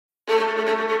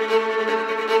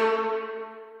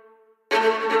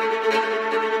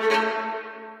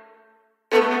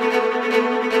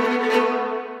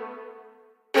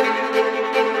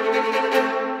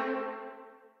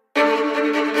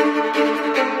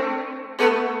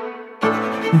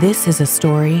This is a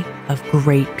story of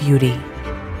great beauty,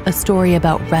 a story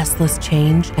about restless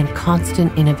change and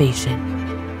constant innovation,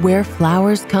 where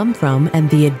flowers come from and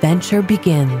the adventure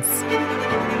begins.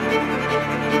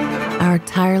 Our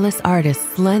tireless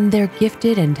artists lend their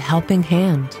gifted and helping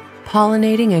hand,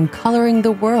 pollinating and coloring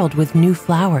the world with new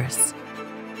flowers.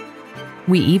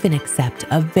 We even accept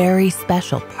a very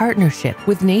special partnership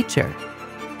with nature.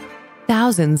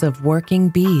 Thousands of working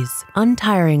bees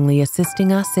untiringly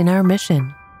assisting us in our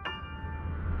mission.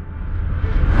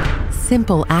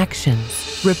 Simple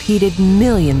actions repeated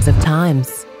millions of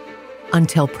times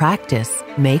until practice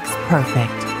makes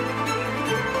perfect.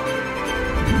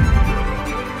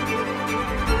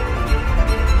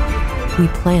 We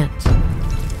plant,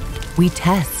 we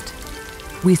test,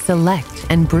 we select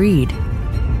and breed.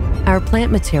 Our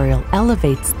plant material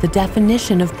elevates the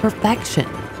definition of perfection.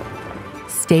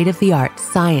 State-of-the-art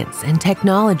science and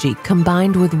technology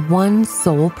combined with one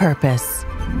sole purpose: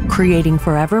 creating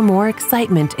forever more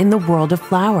excitement in the world of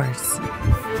flowers.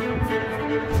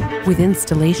 With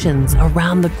installations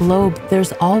around the globe,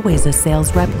 there's always a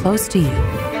sales rep close to you.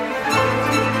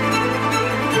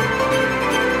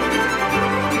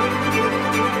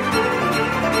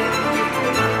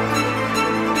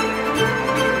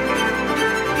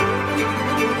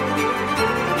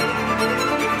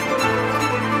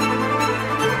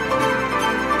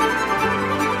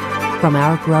 From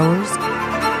our growers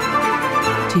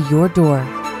to your door,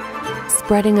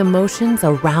 spreading emotions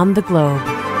around the globe.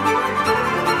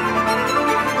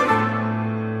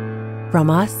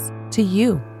 From us to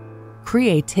you,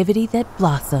 creativity that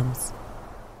blossoms.